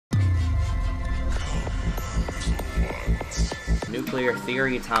Nuclear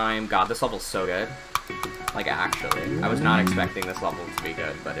theory time. God, this level's so good. Like, actually. I was not expecting this level to be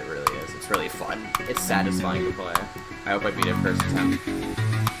good, but it really is. It's really fun. It's satisfying to play. I hope I beat it first attempt.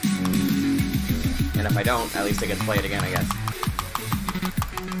 And if I don't, at least I get to play it again, I guess.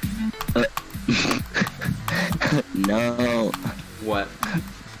 No. What?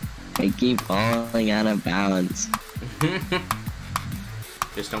 I keep falling out of bounds.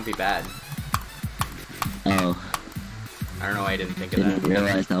 Just don't be bad. Oh. I don't know why I didn't think of that. Didn't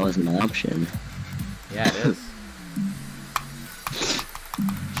realize that was an option. Yeah, it is.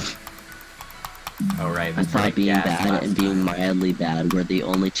 Oh, right. I thought being bad and being mildly bad were the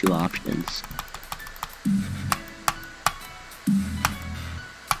only two options.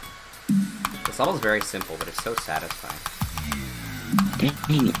 This level's very simple, but it's so satisfying.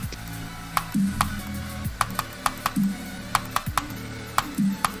 Dang it.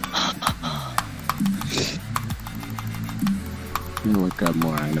 I'm gonna look up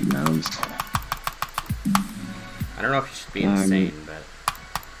more item nodes. I don't know if you should be insane, but...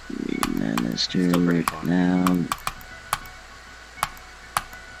 Minister now.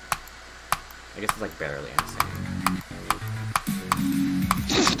 I guess it's like barely insane.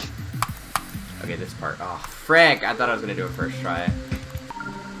 Okay, this part. Oh, frick! I thought I was gonna do it first try.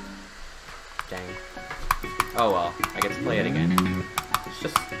 Dang. Oh well, I get to play it again.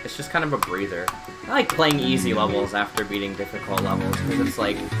 It's just kind of a breather. I like playing easy levels after beating difficult levels, because it's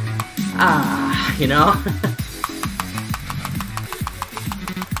like, you know?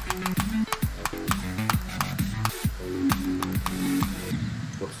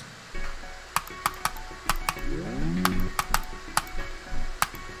 Whoops.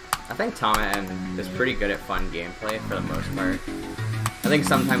 I think TamaN is pretty good at fun gameplay for the most part. I think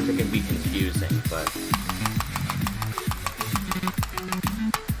sometimes it can be confusing, but...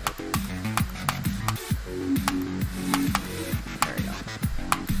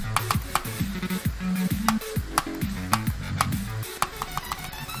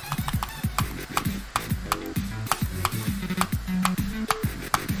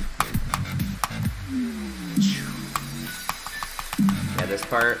 This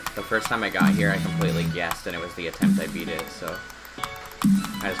part, the first time I got here, I completely guessed, and it was the attempt I beat it, so...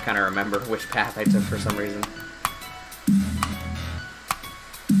 I just kind of remember which path I took for some reason.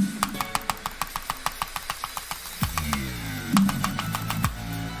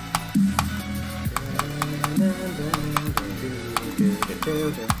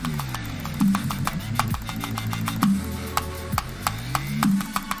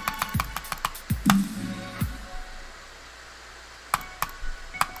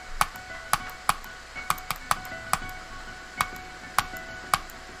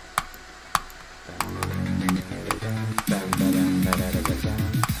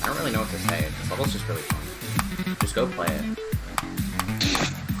 I don't really know what to say. This level's just really fun. Just go play it.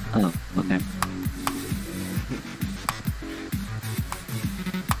 Oh, okay.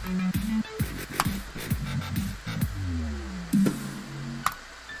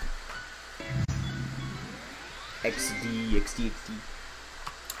 XD.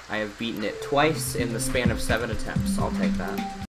 I have beaten it twice in the span of 7 attempts. I'll take that.